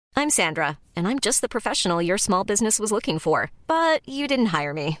I'm Sandra, and I'm just the professional your small business was looking for. But you didn't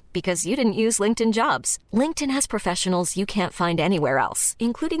hire me because you didn't use LinkedIn Jobs. LinkedIn has professionals you can't find anywhere else,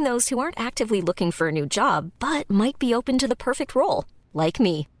 including those who aren't actively looking for a new job, but might be open to the perfect role, like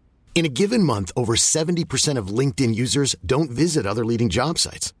me. In a given month, over 70% of LinkedIn users don't visit other leading job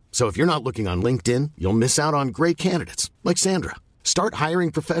sites. So if you're not looking on LinkedIn, you'll miss out on great candidates like Sandra. Start hiring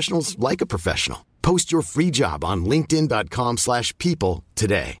professionals like a professional. Post your free job on linkedin.com/people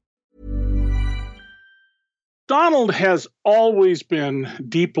today. Donald has always been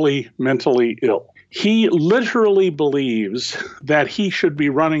deeply mentally ill. He literally believes that he should be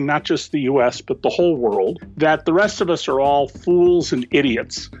running not just the U.S., but the whole world, that the rest of us are all fools and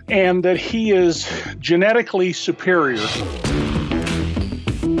idiots, and that he is genetically superior.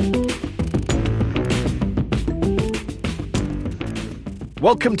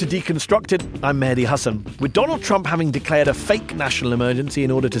 Welcome to Deconstructed. I'm Mehdi Hassan. With Donald Trump having declared a fake national emergency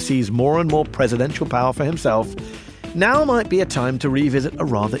in order to seize more and more presidential power for himself, now might be a time to revisit a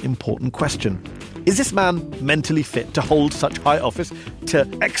rather important question. Is this man mentally fit to hold such high office, to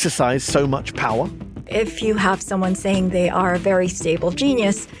exercise so much power? If you have someone saying they are a very stable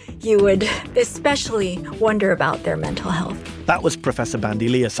genius, you would especially wonder about their mental health. That was Professor Bandy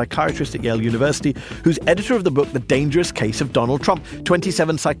Lee, a psychiatrist at Yale University, who's editor of the book The Dangerous Case of Donald Trump.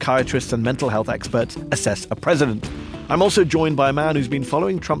 27 psychiatrists and mental health experts assess a president. I'm also joined by a man who's been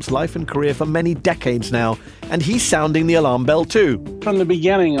following Trump's life and career for many decades now, and he's sounding the alarm bell too. From the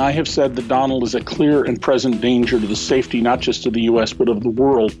beginning, I have said that Donald is a clear and present danger to the safety not just of the U.S., but of the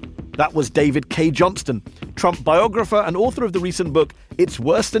world. That was David K. Johnston, Trump biographer and author of the recent book, It's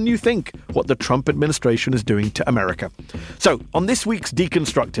Worse Than You Think, What the Trump Administration is Doing to America. So, on this week's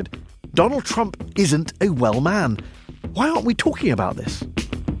Deconstructed, Donald Trump isn't a well man. Why aren't we talking about this?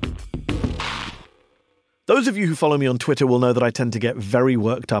 Those of you who follow me on Twitter will know that I tend to get very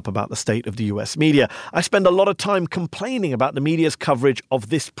worked up about the state of the US media. I spend a lot of time complaining about the media's coverage of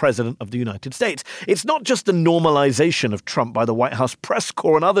this president of the United States. It's not just the normalization of Trump by the White House press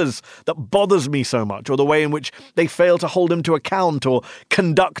corps and others that bothers me so much, or the way in which they fail to hold him to account or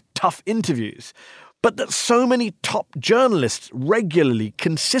conduct tough interviews, but that so many top journalists regularly,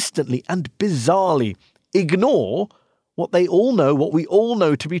 consistently, and bizarrely ignore what they all know, what we all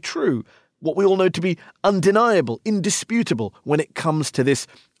know to be true, what we all know to be undeniable, indisputable when it comes to this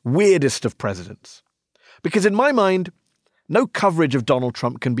weirdest of presidents. Because in my mind, no coverage of Donald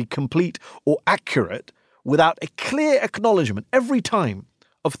Trump can be complete or accurate without a clear acknowledgement every time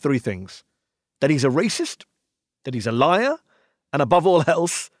of three things: that he's a racist, that he's a liar, and above all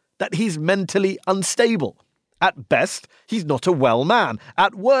else, that he's mentally unstable. At best, he's not a well man.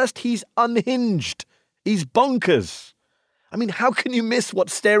 At worst, he's unhinged. He's bonkers. I mean, how can you miss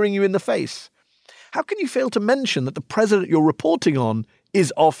what's staring you in the face? How can you fail to mention that the president you're reporting on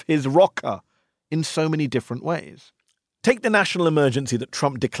is off his rocker in so many different ways? Take the national emergency that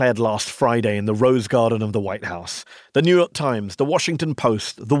Trump declared last Friday in the Rose Garden of the White House. The New York Times, the Washington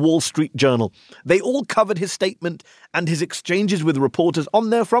Post, the Wall Street Journal, they all covered his statement and his exchanges with reporters on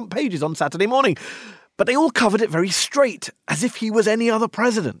their front pages on Saturday morning. But they all covered it very straight, as if he was any other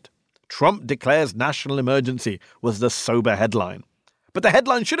president. Trump declares national emergency was the sober headline. But the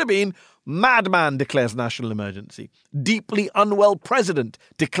headline should have been, Madman declares national emergency. Deeply unwell president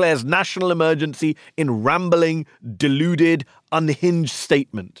declares national emergency in rambling, deluded, unhinged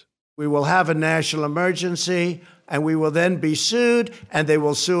statement. We will have a national emergency, and we will then be sued, and they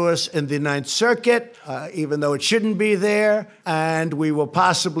will sue us in the Ninth Circuit, even though it shouldn't be there, and we will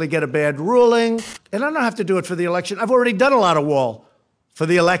possibly get a bad ruling. And I don't have to do it for the election. I've already done a lot of wall for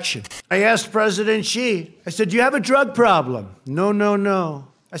the election. I asked President Xi, I said, do you have a drug problem? No.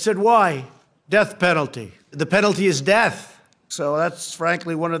 I said, why? Death penalty. The penalty is death. So that's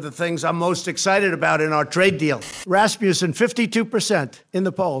frankly one of the things I'm most excited about in our trade deal. Rasmussen, 52% in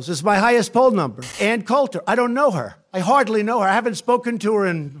the polls. It's my highest poll number. Ann Coulter, I don't know her. I hardly know her. I haven't spoken to her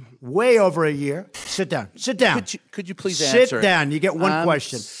in way over a year. Sit down. Could you please answer? Sit down. You get one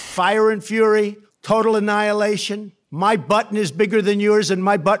question. Fire and fury, total annihilation. My button is bigger than yours and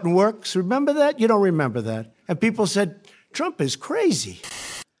my button works. Remember that? You don't remember that. And people said, Trump is crazy.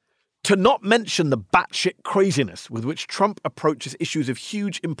 To not mention the batshit craziness with which Trump approaches issues of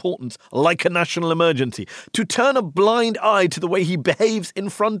huge importance like a national emergency, to turn a blind eye to the way he behaves in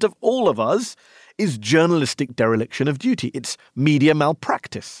front of all of us, is journalistic dereliction of duty. It's media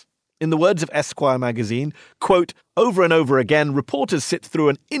malpractice. In the words of Esquire magazine, quote, over and over again, reporters sit through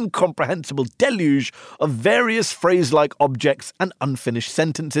an incomprehensible deluge of various phrase-like objects and unfinished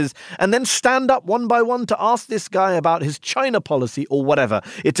sentences, and then stand up one by one to ask this guy about his China policy or whatever.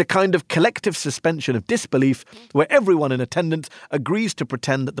 It's a kind of collective suspension of disbelief where everyone in attendance agrees to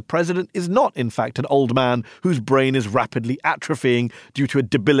pretend that the president is not, in fact, an old man whose brain is rapidly atrophying due to a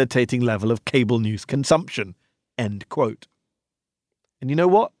debilitating level of cable news consumption. End quote. And you know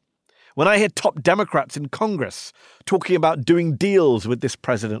what? When I hear top Democrats in Congress talking about doing deals with this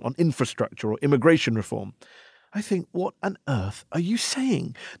president on infrastructure or immigration reform, I think, what on earth are you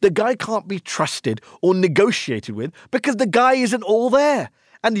saying? The guy can't be trusted or negotiated with because the guy isn't all there.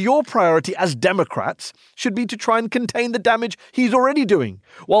 And your priority as Democrats should be to try and contain the damage he's already doing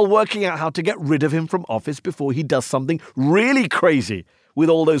while working out how to get rid of him from office before he does something really crazy with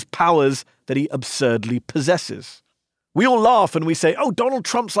all those powers that he absurdly possesses. We all laugh and we say, oh, Donald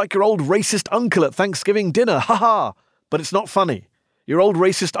Trump's like your old racist uncle at Thanksgiving dinner, ha-ha. But it's not funny. Your old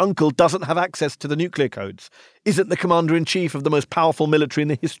racist uncle doesn't have access to the nuclear codes, isn't the commander-in-chief of the most powerful military in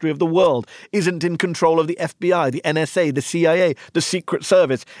the history of the world, isn't in control of the FBI, the NSA, the CIA, the Secret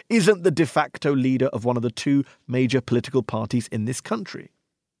Service, isn't the de facto leader of one of the two major political parties in this country.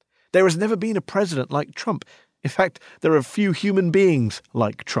 There has never been a president like Trump. In fact, there are few human beings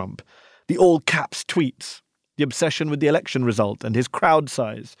like Trump. The all-caps tweets, the obsession with the election result and his crowd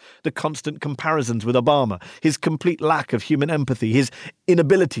size, the constant comparisons with Obama, his complete lack of human empathy, his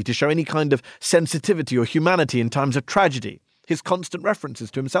inability to show any kind of sensitivity or humanity in times of tragedy, his constant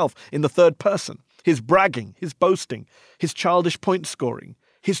references to himself in the third person, his bragging, his boasting, his childish point scoring,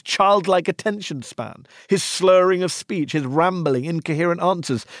 his childlike attention span, his slurring of speech, his rambling, incoherent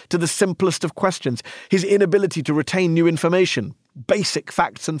answers to the simplest of questions, his inability to retain new information, basic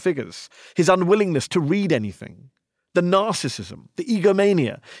facts and figures, his unwillingness to read anything, the narcissism, the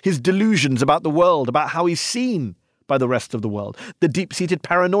egomania, his delusions about the world, about how he's seen by the rest of the world, the deep-seated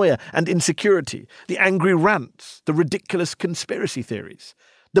paranoia and insecurity, the angry rants, the ridiculous conspiracy theories,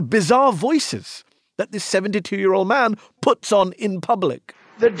 the bizarre voices that this 72-year-old man puts on in public.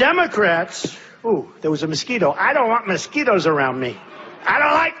 The Democrats, there was a mosquito. I don't want mosquitoes around me. I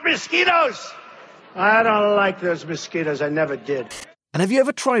don't like mosquitoes. I don't like those mosquitoes. I never did. And have you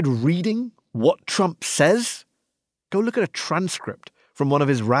ever tried reading what Trump says? Go look at a transcript from one of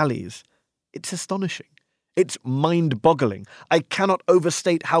his rallies. It's astonishing. It's mind-boggling. I cannot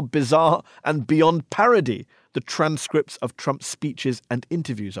overstate how bizarre and beyond parody the transcripts of Trump's speeches and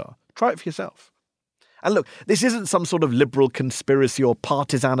interviews are. Try it for yourself. And look, this isn't some sort of liberal conspiracy or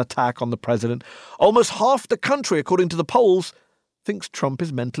partisan attack on the president. Almost half the country, according to the polls, thinks Trump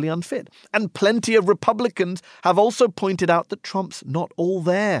is mentally unfit. And plenty of Republicans have also pointed out that Trump's not all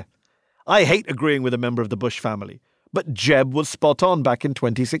there. I hate agreeing with a member of the Bush family, but Jeb was spot on back in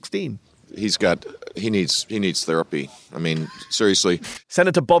 2016. He needs therapy. I mean, seriously.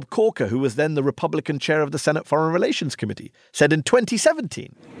 Senator Bob Corker, who was then the Republican chair of the Senate Foreign Relations Committee, said in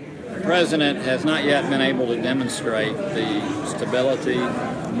 2017, the president has not yet been able to demonstrate the stability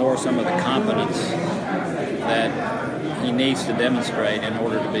nor some of the competence that he needs to demonstrate in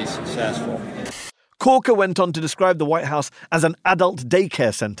order to be successful. Corker went on to describe the White House as an adult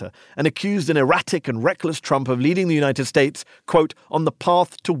daycare center and accused an erratic and reckless Trump of leading the United States, quote, on the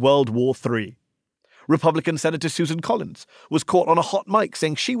path to World War III. Republican Senator Susan Collins was caught on a hot mic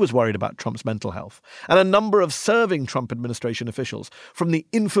saying she was worried about Trump's mental health, and a number of serving Trump administration officials, from the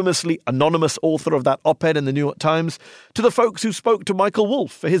infamously anonymous author of that op-ed in the New York Times to the folks who spoke to Michael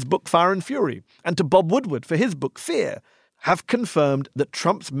Wolff for his book Fire and Fury and to Bob Woodward for his book Fear, have confirmed that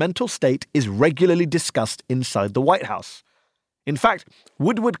Trump's mental state is regularly discussed inside the White House. In fact,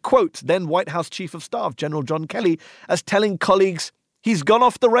 Woodward quotes then White House Chief of Staff General John Kelly as telling colleagues, he's gone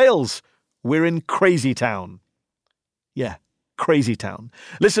off the rails. We're in crazy town. Yeah, crazy town.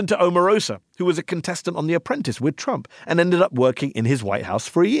 Listen to Omarosa, who was a contestant on The Apprentice with Trump and ended up working in his White House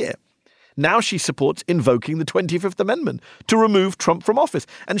for a year. Now she supports invoking the 25th Amendment to remove Trump from office.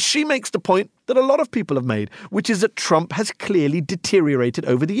 And she makes the point that a lot of people have made, which is that Trump has clearly deteriorated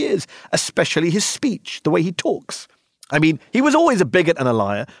over the years, especially his speech, the way he talks. I mean, he was always a bigot and a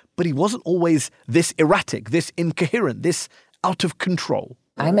liar, but he wasn't always this erratic, this incoherent, this out of control.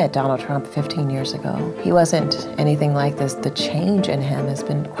 I met Donald Trump 15 years ago. He wasn't anything like this. The change in him has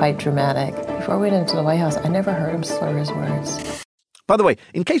been quite dramatic. Before we went into the White House, I never heard him slur his words. By the way,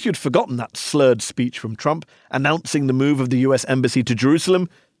 in case you'd forgotten that slurred speech from Trump announcing the move of the U.S. Embassy to Jerusalem,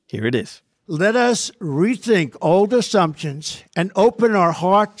 here it is. Let us rethink old assumptions and open our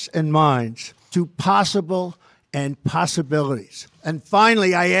hearts and minds to possible and possibilities. And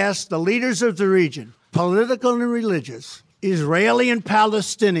finally, I ask the leaders of the region, political and religious, Israeli and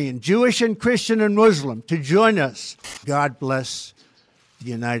Palestinian, Jewish and Christian and Muslim, to join us. God bless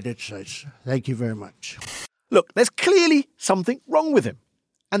the United States. Thank you very much. Look, there's clearly something wrong with him,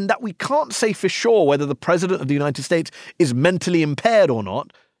 and that we can't say for sure whether the President of the United States is mentally impaired or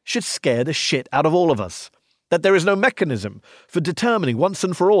not should scare the shit out of all of us. That there is no mechanism for determining once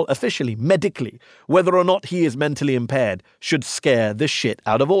and for all, officially, medically, whether or not he is mentally impaired should scare the shit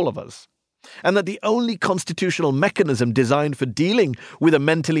out of all of us. And that the only constitutional mechanism designed for dealing with a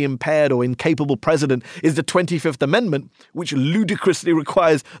mentally impaired or incapable president is the 25th Amendment, which ludicrously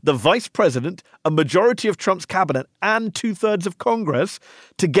requires the vice president, a majority of Trump's cabinet, and 2/3 of Congress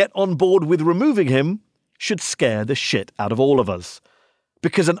to get on board with removing him, should scare the shit out of all of us.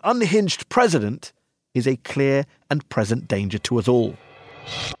 Because an unhinged president is a clear and present danger to us all.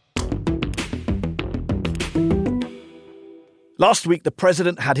 Last week, the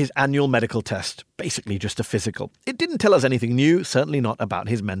president had his annual medical test, basically just a physical. It didn't tell us anything new, certainly not about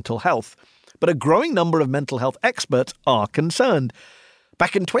his mental health. But a growing number of mental health experts are concerned.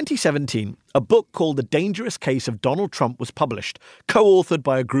 Back in 2017, a book called The Dangerous Case of Donald Trump was published, co-authored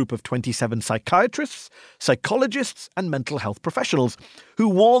by a group of 27 psychiatrists, psychologists, and mental health professionals, who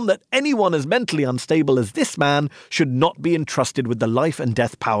warn that anyone as mentally unstable as this man should not be entrusted with the life and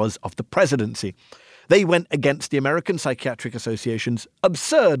death powers of the presidency. They went against the American Psychiatric Association's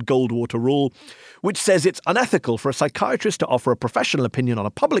absurd Goldwater rule, which says it's unethical for a psychiatrist to offer a professional opinion on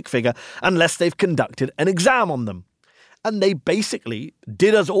a public figure unless they've conducted an exam on them. And they basically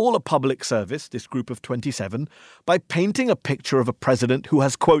did us all a public service, this group of 27, by painting a picture of a president who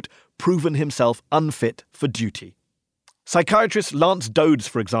has, quote, proven himself unfit for duty. Psychiatrist Lance Dodds,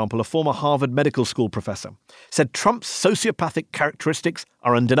 for example, a former Harvard Medical School professor, said Trump's sociopathic characteristics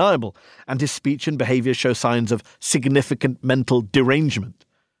are undeniable, and his speech and behavior show signs of significant mental derangement.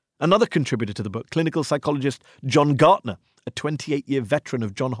 Another contributor to the book, clinical psychologist John Gartner, a 28-year veteran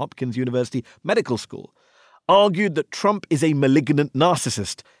of Johns Hopkins University Medical School, argued that Trump is a malignant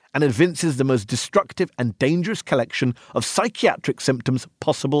narcissist and evinces the most destructive and dangerous collection of psychiatric symptoms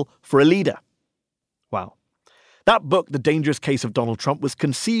possible for a leader. Wow. That book, The Dangerous Case of Donald Trump, was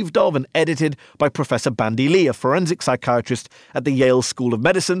conceived of and edited by Professor Bandy Lee, a forensic psychiatrist at the Yale School of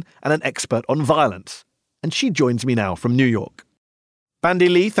Medicine and an expert on violence. And she joins me now from New York. Bandy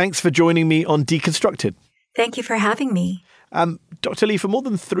Lee, thanks for joining me on Deconstructed. Thank you for having me. Dr. Lee, for more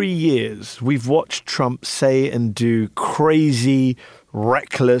than 3 years, we've watched Trump say and do crazy,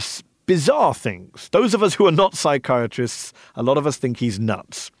 reckless, bizarre things. Those of us who are not psychiatrists, a lot of us think he's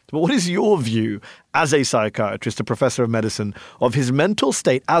nuts. But what is your view as a psychiatrist, a professor of medicine, of his mental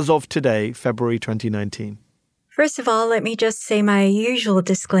state as of today, February 2019? First of all, let me just say my usual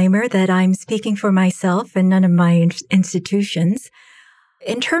disclaimer that I'm speaking for myself and none of my institutions.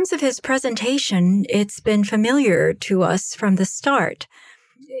 In terms of his presentation, it's been familiar to us from the start.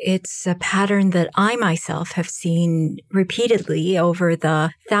 It's a pattern that I myself have seen repeatedly over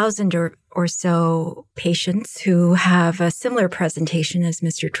the 1,000 or so patients who have a similar presentation as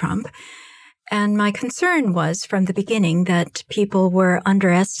Mr. Trump. And my concern was from the beginning that people were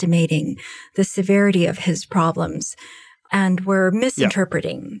underestimating the severity of his problems and were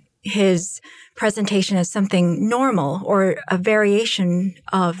misinterpreting his presentation as something normal or a variation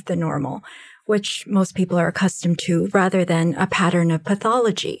of the normal, which most people are accustomed to, rather than a pattern of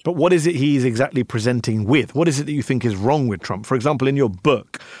pathology. But what is it he's exactly presenting with? What is it that you think is wrong with Trump? For example, in your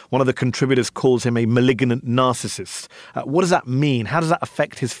book, one of the contributors calls him a malignant narcissist. What does that mean? How does that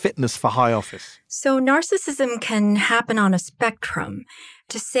affect his fitness for high office? So narcissism can happen on a spectrum.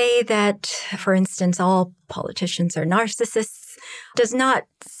 To say that, for instance, all politicians are narcissists does not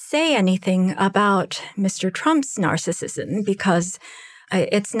say anything about Mr. Trump's narcissism, because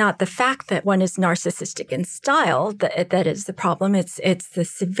it's not the fact that one is narcissistic in style that is the problem. It's the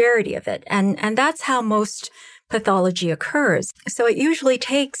severity of it. And that's how most pathology occurs. So it usually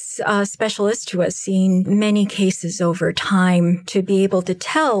takes a specialist who has seen many cases over time to be able to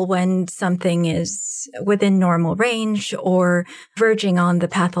tell when something is within normal range or verging on the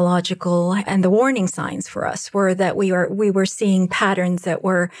pathological. And the warning signs for us were that we were seeing patterns that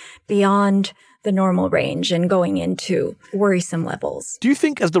were beyond the normal range and going into worrisome levels. Do you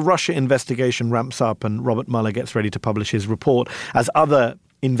think as the Russia investigation ramps up and Robert Mueller gets ready to publish his report, as other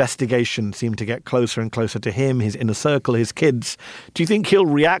investigations seem to get closer and closer to him, his inner circle, his kids, do you think he'll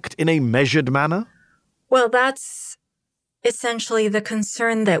react in a measured manner? Well, that's essentially the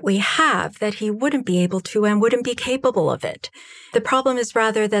concern that we have, that he wouldn't be able to and wouldn't be capable of it. The problem is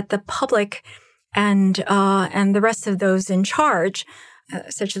rather that the public and the rest of those in charge,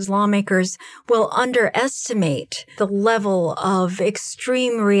 such as lawmakers, will underestimate the level of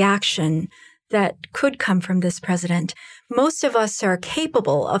extreme reaction that could come from this president. most of us are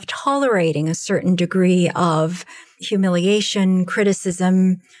capable of tolerating a certain degree of humiliation,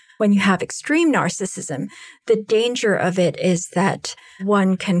 criticism. When you have extreme narcissism, the danger of it is that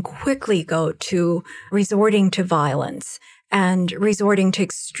one can quickly go to resorting to violence and resorting to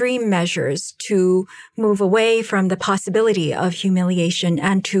extreme measures to move away from the possibility of humiliation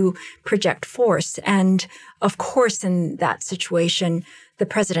and to project force. And of course, in that situation, the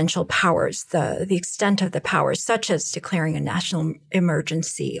presidential powers, the extent of the powers, such as declaring a national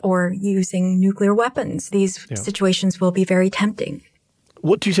emergency or using nuclear weapons, these situations will be very tempting.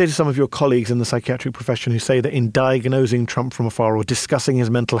 What do you say to some of your colleagues in the psychiatric profession who say that in diagnosing Trump from afar or discussing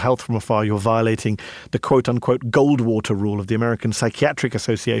his mental health from afar, you're violating the quote-unquote Goldwater rule of the American Psychiatric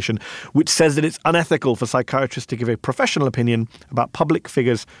Association, which says that it's unethical for psychiatrists to give a professional opinion about public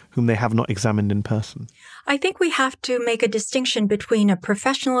figures whom they have not examined in person? I think we have to make a distinction between a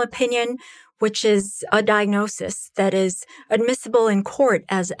professional opinion, which is a diagnosis that is admissible in court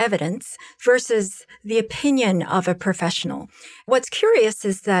as evidence, versus the opinion of a professional. What's curious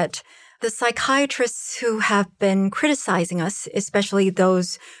is that the psychiatrists who have been criticizing us, especially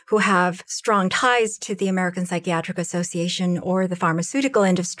those who have strong ties to the American Psychiatric Association or the pharmaceutical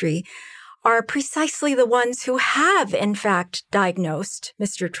industry, are precisely the ones who have, in fact, diagnosed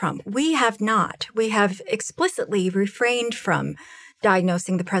Mr. Trump. We have not. We have explicitly refrained from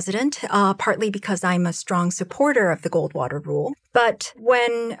diagnosing the president, partly because I'm a strong supporter of the Goldwater rule. But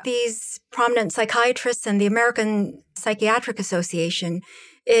when these prominent psychiatrists and the American Psychiatric Association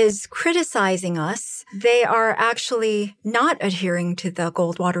is criticizing us, they are actually not adhering to the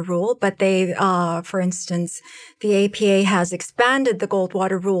Goldwater rule, but they, for instance, the APA has expanded the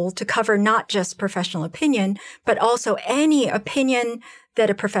Goldwater rule to cover not just professional opinion, but also any opinion that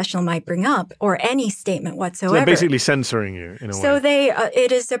a professional might bring up or any statement whatsoever. So they're basically censoring you in a way. So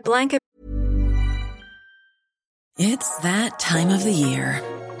it is a blanket. It's that time of the year.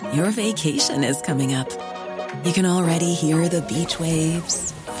 Your vacation is coming up. You can already hear the beach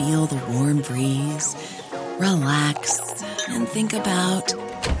waves, feel the warm breeze, relax, and think about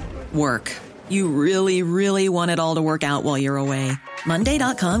work. You really, really want it all to work out while you're away.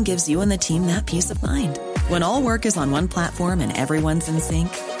 Monday.com gives you and the team that peace of mind. When all work is on one platform and everyone's in sync,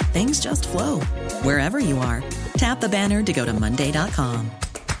 things just flow. Wherever you are, tap the banner to go to Monday.com.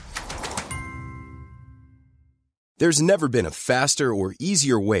 There's never been a faster or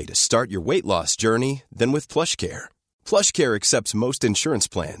easier way to start your weight loss journey than with PlushCare. PlushCare accepts most insurance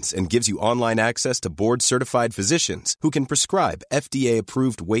plans and gives you online access to board-certified physicians who can prescribe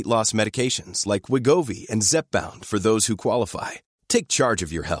FDA-approved weight loss medications like Wegovy and Zepbound for those who qualify. Take charge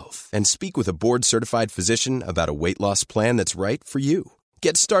of your health and speak with a board-certified physician about a weight loss plan that's right for you.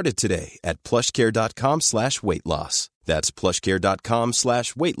 Get started today at plushcare.com/weight loss. That's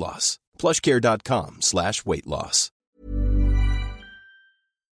plushcare.com/weight loss. plushcare.com/weight loss.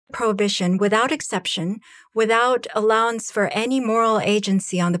 Prohibition without exception, without allowance for any moral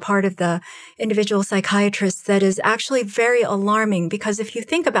agency on the part of the individual psychiatrists, that is actually very alarming, because if you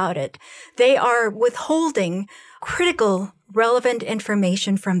think about it, they are withholding critical, relevant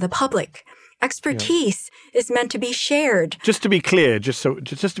information from the public. Expertise is meant to be shared. Just to be clear, just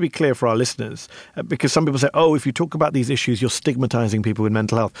to be clear for our listeners, because some people say, oh, if you talk about these issues, you're stigmatizing people with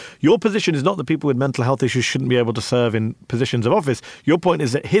mental health. Your position is not that people with mental health issues shouldn't be able to serve in positions of office. Your point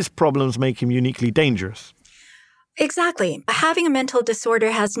is that his problems make him uniquely dangerous. Exactly. Having a mental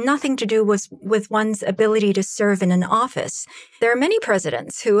disorder has nothing to do with one's ability to serve in an office. There are many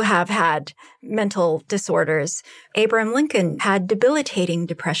presidents who have had mental disorders. Abraham Lincoln had debilitating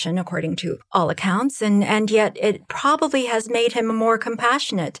depression, according to all accounts, and yet it probably has made him a more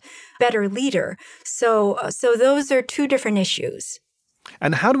compassionate, better leader. So those are two different issues.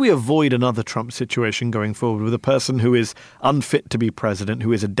 And how do we avoid another Trump situation going forward with a person who is unfit to be president,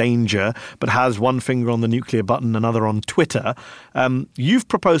 who is a danger, but has one finger on the nuclear button, another on Twitter? You've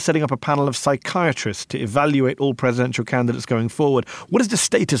proposed setting up a panel of psychiatrists to evaluate all presidential candidates going forward. What is the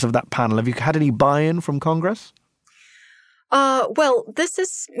status of that panel? Have you had any buy-in from Congress? Well, this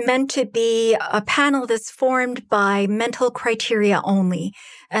is meant to be a panel that's formed by mental criteria only.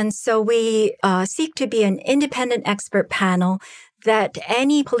 And so we seek to be an independent expert panel that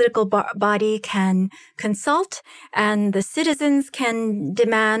any political body can consult, and the citizens can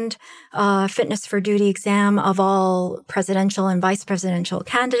demand fitness for duty exam of all presidential and vice presidential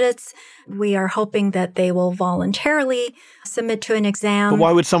candidates. We are hoping that they will voluntarily submit to an exam. But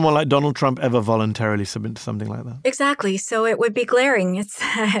why would someone like Donald Trump ever voluntarily submit to something like that? Exactly. So it would be glaring. It's,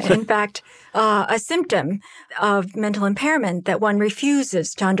 in fact, a symptom of mental impairment that one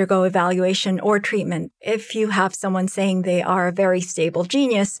refuses to undergo evaluation or treatment. If you have someone saying they are a very stable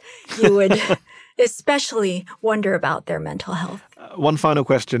genius, you would especially wonder about their mental health. One final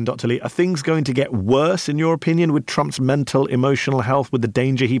question, Dr. Lee. Are things going to get worse, in your opinion, with Trump's mental, emotional health, with the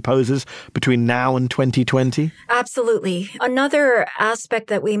danger he poses between now and 2020? Absolutely. Another aspect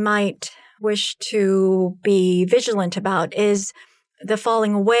that we might wish to be vigilant about is the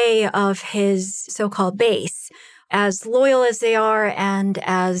falling away of his so-called base. As loyal as they are and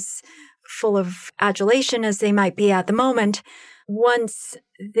as full of adulation as they might be at the moment, once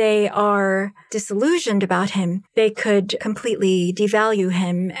they are disillusioned about him, they could completely devalue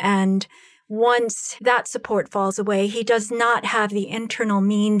him. And once that support falls away, he does not have the internal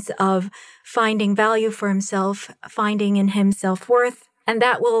means of finding value for himself, finding in him self-worth. And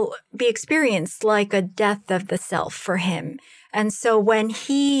that will be experienced like a death of the self for him. And so when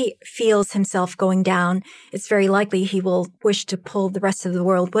he feels himself going down, it's very likely he will wish to pull the rest of the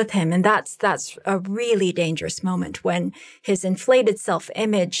world with him. And that's a really dangerous moment when his inflated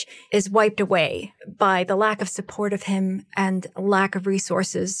self-image is wiped away by the lack of support of him and lack of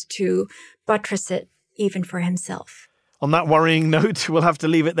resources to buttress it even for himself. On that worrying note, we'll have to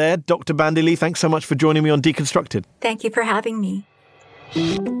leave it there. Dr. Bandy Lee, thanks so much for joining me on Deconstructed. Thank you for having me.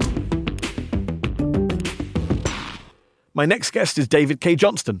 My next guest is David Cay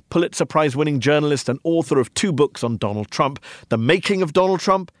Johnston, Pulitzer Prize-winning journalist and author of 2 books on Donald Trump, The Making of Donald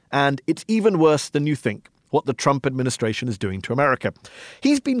Trump and It's Even Worse Than You Think, What the Trump Administration is Doing to America.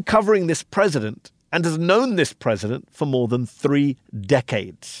 He's been covering this president and has known this president for more than 3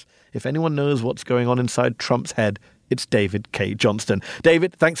 decades. If anyone knows what's going on inside Trump's head, it's David Cay Johnston.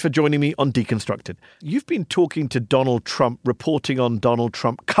 David, thanks for joining me on Deconstructed. You've been talking to Donald Trump, reporting on Donald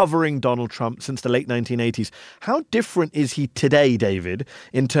Trump, covering Donald Trump since the late 1980s. How different is he today, David,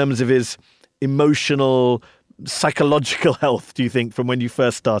 in terms of his emotional, psychological health, do you think, from when you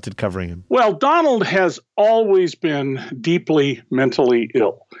first started covering him? Well, Donald has always been deeply mentally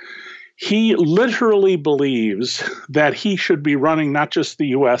ill. He literally believes that he should be running not just the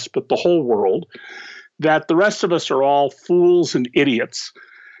U.S., but the whole world, that the rest of us are all fools and idiots,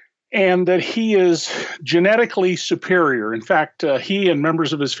 and that he is genetically superior. In fact, he and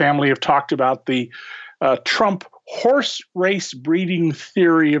members of his family have talked about the Trump horse race breeding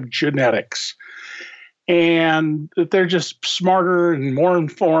theory of genetics, and that they're just smarter and more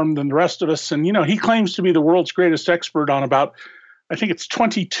informed than the rest of us. And, he claims to be the world's greatest expert on about, I think it's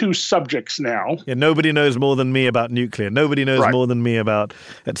 22 subjects now. Yeah, nobody knows more than me about nuclear. Nobody knows more than me about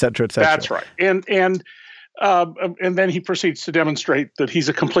et cetera, et cetera. That's right. And then he proceeds to demonstrate that he's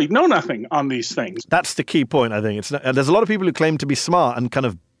a complete know-nothing on these things. That's the key point, I think. There's a lot of people who claim to be smart and kind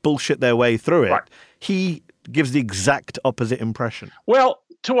of bullshit their way through it. Right. He gives the exact opposite impression. Well,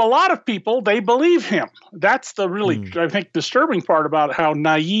 to a lot of people, they believe him. That's the really, I think, disturbing part about how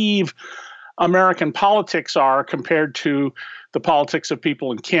naive American politics are compared to the politics of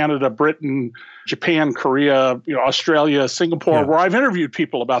people in Canada, Britain, Japan, Korea, Australia, Singapore, where I've interviewed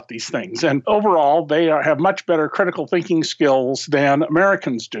people about these things. And overall, they have much better critical thinking skills than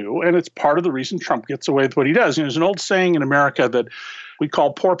Americans do. And it's part of the reason Trump gets away with what he does. There's an old saying in America that we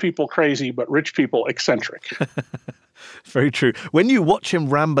call poor people crazy, but rich people eccentric. Very true. When you watch him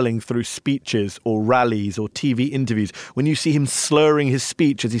rambling through speeches or rallies or TV interviews, when you see him slurring his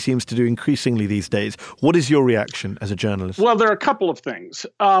speech, as he seems to do increasingly these days, what is your reaction as a journalist? Well, there are a couple of things.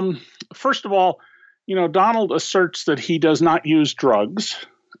 First of all, Donald asserts that he does not use drugs.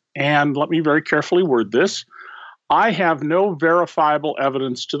 And let me very carefully word this. I have no verifiable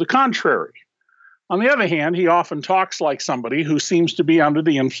evidence to the contrary. On the other hand, he often talks like somebody who seems to be under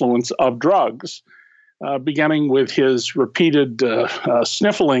the influence of drugs. Beginning with his repeated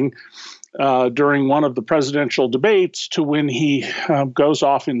sniffling during one of the presidential debates to when he goes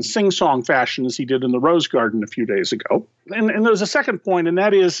off in sing-song fashion as he did in the Rose Garden a few days ago. And there's a second point, and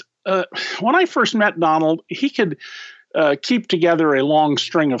that is when I first met Donald, he could keep together a long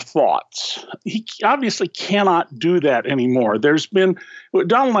string of thoughts. He obviously cannot do that anymore. Donald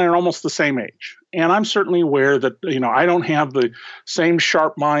and I are almost the same age. And I'm certainly aware that, I don't have the same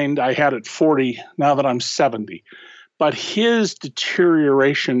sharp mind I had at 40 now that I'm 70. But his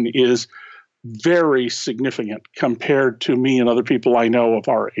deterioration is very significant compared to me and other people I know of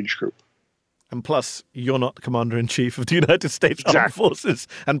our age group. And plus, you're not Commander-in-Chief of the United States Armed Forces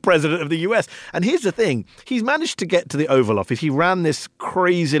and President of the U.S. And here's the thing. He's managed to get to the Oval Office. He ran this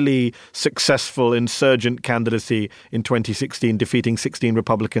crazily successful insurgent candidacy in 2016, defeating 16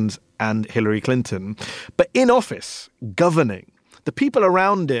 Republicans and Hillary Clinton. But in office, governing, the people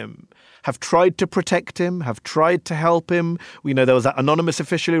around him have tried to protect him, have tried to help him. We know there was that anonymous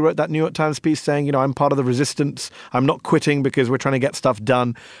official who wrote that New York Times piece saying, I'm part of the resistance. I'm not quitting because we're trying to get stuff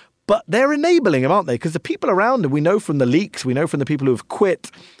done. But they're enabling him, aren't they? Because the people around him, we know from the leaks, we know from the people who have quit,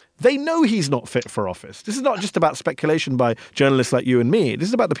 They know he's not fit for office. This is not just about speculation by journalists like you and me. This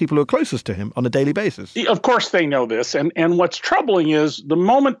is about the people who are closest to him on a daily basis. Of course they know this. And what's troubling is the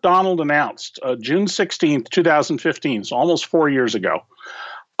moment Donald announced, June 16th, 2015, so almost 4 years ago,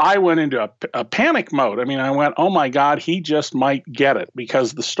 I went into a panic mode. I mean, I went, oh my God, he just might get it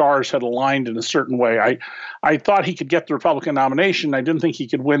because the stars had aligned in a certain way. I thought he could get the Republican nomination. I didn't think he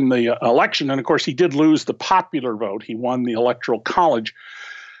could win the election. And of course, he did lose the popular vote. He won the Electoral College.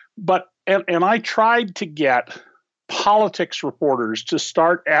 But and I tried to get politics reporters to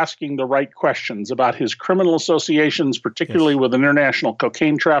start asking the right questions about his criminal associations, particularly with an international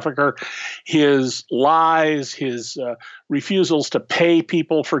cocaine trafficker, his lies, his refusals to pay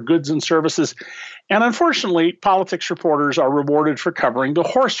people for goods and services. And unfortunately, politics reporters are rewarded for covering the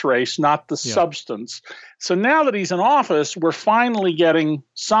horse race, not the substance. So now that he's in office, we're finally getting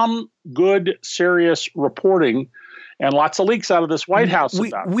some good, serious reporting and lots of leaks out of this White House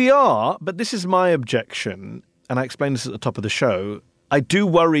about it. We are, but this is my objection. And I explained this at the top of the show, I do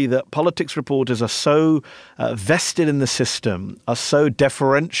worry that politics reporters are so vested in the system, are so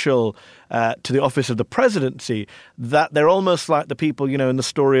deferential to the office of the presidency, that they're almost like the people, in the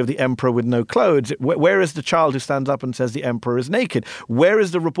story of the emperor with no clothes. Where is the child who stands up and says the emperor is naked? Where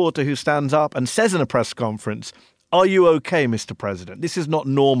is the reporter who stands up and says in a press conference, are you okay, Mr. President? This is not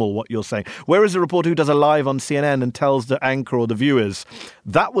normal, what you're saying. Where is the reporter who does a live on CNN and tells the anchor or the viewers,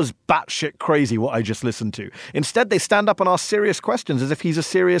 that was batshit crazy what I just listened to? Instead, they stand up and ask serious questions as if he's a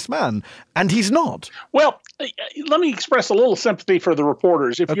serious man. And he's not. Well, let me express a little sympathy for the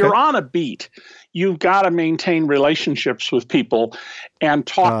reporters. If you're on a beat, you've got to maintain relationships with people and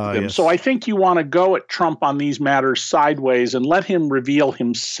talk to them. Yes. So I think you want to go at Trump on these matters sideways and let him reveal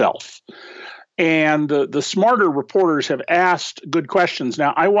himself. And the smarter reporters have asked good questions.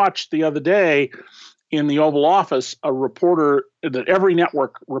 Now, I watched the other day in the Oval Office a reporter that every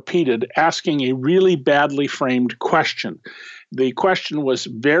network repeated asking a really badly framed question. The question was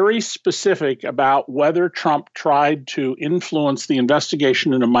very specific about whether Trump tried to influence the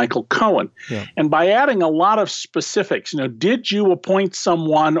investigation into Michael Cohen. Yeah. And by adding a lot of specifics, did you appoint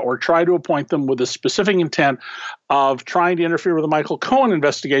someone or try to appoint them with a specific intent of trying to interfere with the Michael Cohen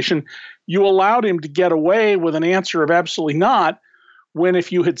investigation? You allowed him to get away with an answer of absolutely not, when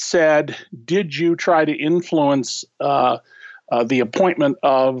if you had said, did you try to influence the appointment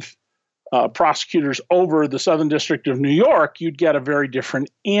of prosecutors over the Southern District of New York, you'd get a very different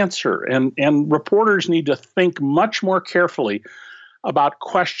answer. And reporters need to think much more carefully about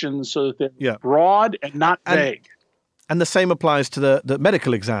questions so that they're broad and not vague. And the same applies to the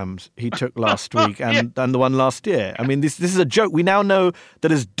medical exams he took last week and the one last year. I mean, this is a joke. We now know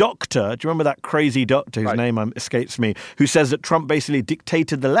that his doctor, do you remember that crazy doctor whose name escapes me, who says that Trump basically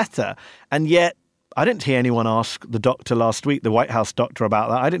dictated the letter, and yet I didn't hear anyone ask the doctor last week, the White House doctor, about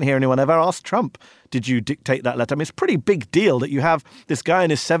that. I didn't hear anyone ever ask Trump, did you dictate that letter? I mean, it's a pretty big deal that you have this guy in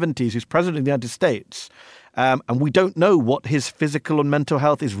his 70s who's president of the United States, and we don't know what his physical and mental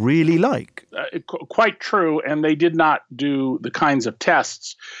health is really like. Quite true, and they did not do the kinds of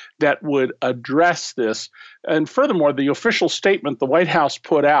tests that would address this. And furthermore, the official statement the White House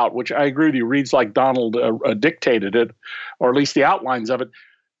put out, which I agree with you, reads like Donald dictated it, or at least the outlines of it.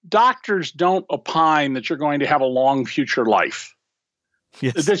 Doctors don't opine that you're going to have a long future life.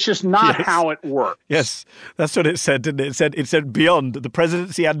 Yes. That's just not how it works. Yes, that's what it said, didn't it? It said beyond, the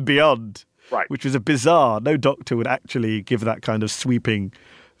presidency and beyond, right? Which was a bizarre. No doctor would actually give that kind of sweeping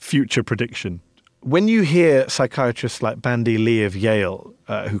future prediction. When you hear psychiatrists like Bandy Lee of Yale,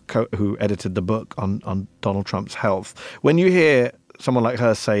 who edited the book on Donald Trump's health, when you hear someone like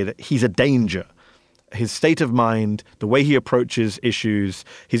her say that he's a danger, his state of mind, the way he approaches issues,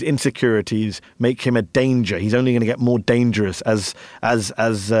 his insecurities make him a danger. He's only going to get more dangerous as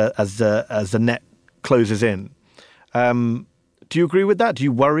the net closes in. Do you agree with that? Do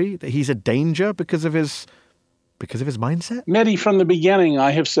you worry that he's a danger because of his mindset? Mehdi, from the beginning,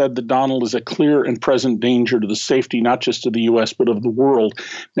 I have said that Donald is a clear and present danger to the safety, not just of the U.S., but of the world.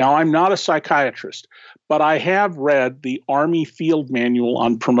 Now, I'm not a psychiatrist, but I have read the Army Field Manual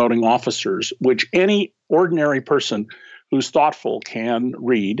on Promoting Officers, which any ordinary person who's thoughtful can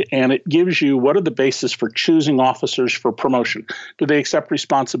read, and it gives you what are the basis for choosing officers for promotion. Do they accept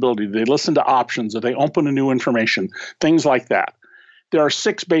responsibility? Do they listen to options? Do they open to new information? Things like that. There are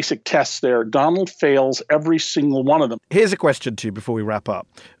 6 basic tests there. Donald fails every single one of them. Here's a question to you before we wrap up.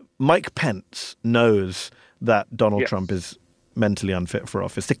 Mike Pence knows that Donald Trump is mentally unfit for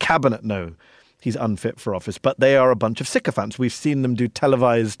office. The cabinet know he's unfit for office, but they are a bunch of sycophants. We've seen them do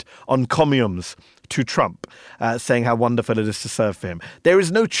televised encomiums to Trump, saying how wonderful it is to serve for him. There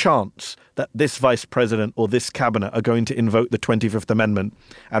is no chance that this vice president or this cabinet are going to invoke the 25th Amendment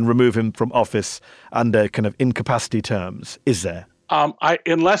and remove him from office under kind of incapacity terms, is there?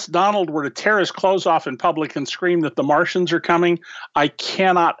 Unless Donald were to tear his clothes off in public and scream that the Martians are coming, I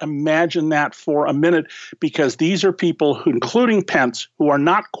cannot imagine that for a minute, because these are people, who, including Pence, who are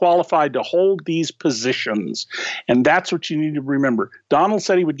not qualified to hold these positions. And that's what you need to remember. Donald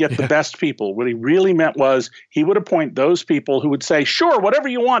said he would get the best people. What he really meant was he would appoint those people who would say, sure, whatever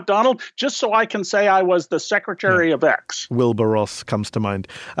you want, Donald, just so I can say I was the Secretary of X. Wilbur Ross comes to mind.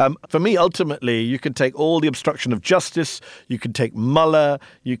 For me, ultimately, you can take all the obstruction of justice, you can take Mueller,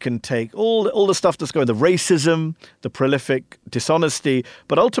 you can take all the stuff that's going, the racism, the prolific dishonesty,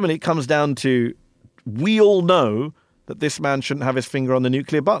 but ultimately it comes down to, we all know that this man shouldn't have his finger on the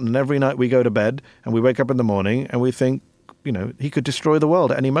nuclear button. And every night we go to bed and we wake up in the morning and we think, he could destroy the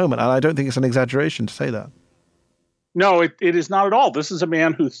world at any moment. And I don't think it's an exaggeration to say that. No, it is not at all. This is a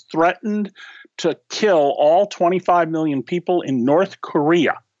man who threatened to kill all 25 million people in North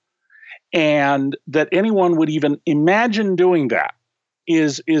Korea. And that anyone would even imagine doing that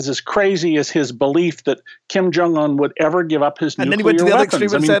is as crazy as his belief that Kim Jong-un would ever give up his nuclear weapons. And then he went to the other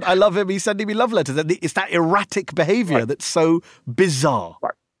extreme and said, I love him. He's sending me love letters. It's that erratic behavior that's so bizarre.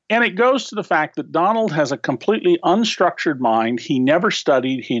 Right. And it goes to the fact that Donald has a completely unstructured mind. He never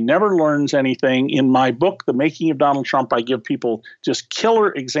studied. He never learns anything. In my book, The Making of Donald Trump, I give people just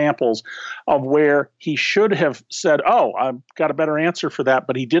killer examples of where he should have said, oh, I've got a better answer for that,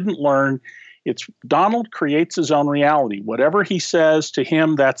 but he didn't learn. It's Donald creates his own reality. Whatever he says to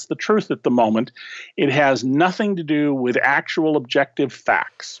him, that's the truth at the moment. It has nothing to do with actual objective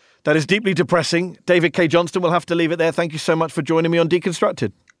facts. That is deeply depressing. David Cay Johnston, we'll have to leave it there. Thank you so much for joining me on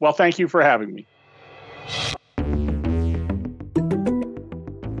Deconstructed. Well, thank you for having me.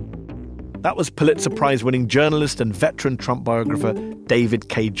 That was Pulitzer Prize-winning journalist and veteran Trump biographer David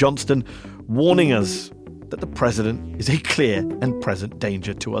Cay Johnston, warning us that the president is a clear and present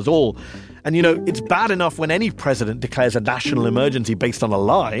danger to us all. And, it's bad enough when any president declares a national emergency based on a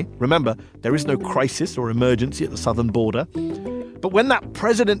lie. Remember, there is no crisis or emergency at the southern border. But when that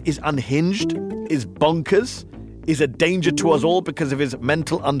president is unhinged, is bonkers, is a danger to us all because of his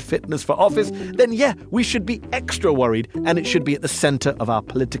mental unfitness for office, then we should be extra worried, and it should be at the center of our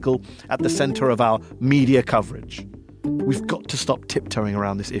at the center of our media coverage. We've got to stop tiptoeing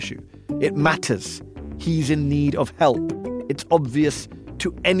around this issue. It matters. He's in need of help. It's obvious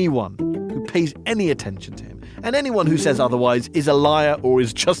to anyone who pays any attention to him, and anyone who says otherwise is a liar or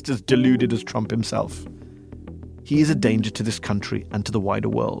is just as deluded as Trump himself. He is a danger to this country and to the wider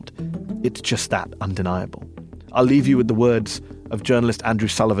world. It's just that undeniable. I'll leave you with the words of journalist Andrew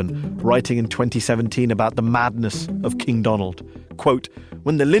Sullivan, writing in 2017 about the madness of King Donald. Quote,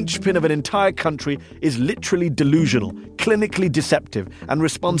 when the linchpin of an entire country is literally delusional, clinically deceptive, and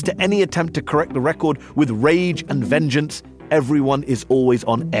responds to any attempt to correct the record with rage and vengeance, everyone is always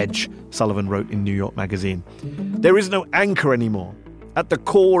on edge, Sullivan wrote in New York Magazine. There is no anchor anymore. At the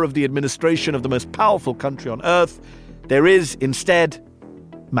core of the administration of the most powerful country on earth, there is, instead,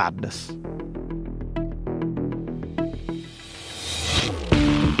 madness.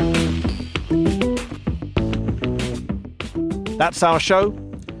 That's our show.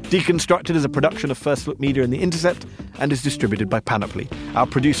 Deconstructed is a production of First Look Media and The Intercept and is distributed by Panoply. Our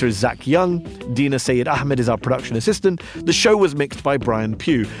producer is Zach Young. Dina Sayed Ahmed is our production assistant. The show was mixed by Brian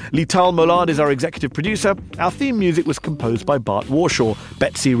Pugh. Lital Molad is our executive producer. Our theme music was composed by Bart Warshaw.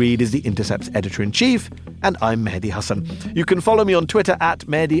 Betsy Reed is The Intercept's editor-in-chief. And I'm Mehdi Hassan. You can follow me on Twitter at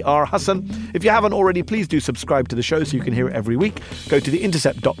Mehdi R. Hassan. If you haven't already, please do subscribe to the show so you can hear it every week. Go to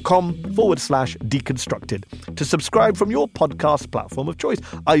theintercept.com/deconstructed to subscribe from your podcast platform of choice.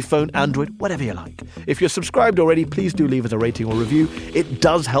 iPhone, Android, whatever you like. If you're subscribed already, please do leave us a rating or review. It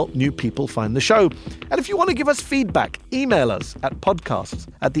does help new people find the show. And if you want to give us feedback, email us at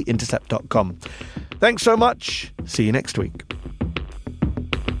podcasts@theintercept.com. Thanks so much. See you next week.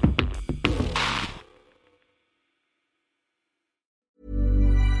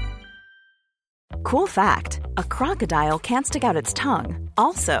 Cool fact, a crocodile can't stick out its tongue.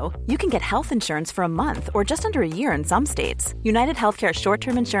 Also, you can get health insurance for a month or just under a year in some states. United Healthcare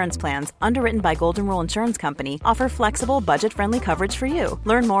short-term insurance plans, underwritten by Golden Rule Insurance Company, offer flexible, budget-friendly coverage for you.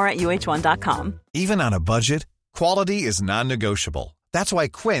 Learn more at uh1.com. Even on a budget, quality is non-negotiable. That's why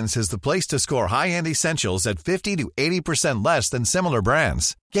Quince is the place to score high-end essentials at 50 to 80% less than similar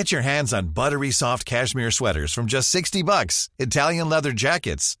brands. Get your hands on buttery soft cashmere sweaters from just $60, Italian leather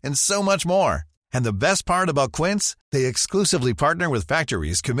jackets, and so much more. And the best part about Quince, they exclusively partner with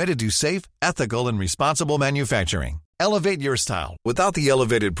factories committed to safe, ethical, and responsible manufacturing. Elevate your style without the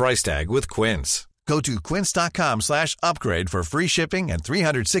elevated price tag with Quince. Go to quince.com/upgrade for free shipping and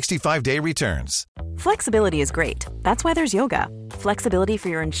 365-day returns. Flexibility is great. That's why there's yoga. Flexibility for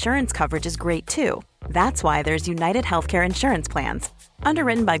your insurance coverage is great too. That's why there's United Healthcare Insurance Plans.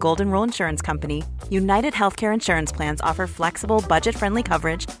 Underwritten by Golden Rule Insurance Company, United Healthcare Insurance Plans offer flexible, budget-friendly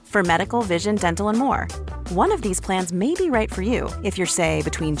coverage for medical, vision, dental, and more. One of these plans may be right for you if you're, say,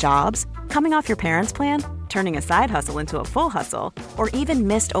 between jobs, coming off your parents' plan, turning a side hustle into a full hustle, or even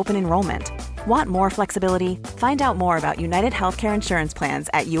missed open enrollment. Want more flexibility? Find out more about United Healthcare Insurance Plans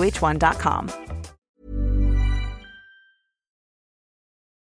at uh1.com.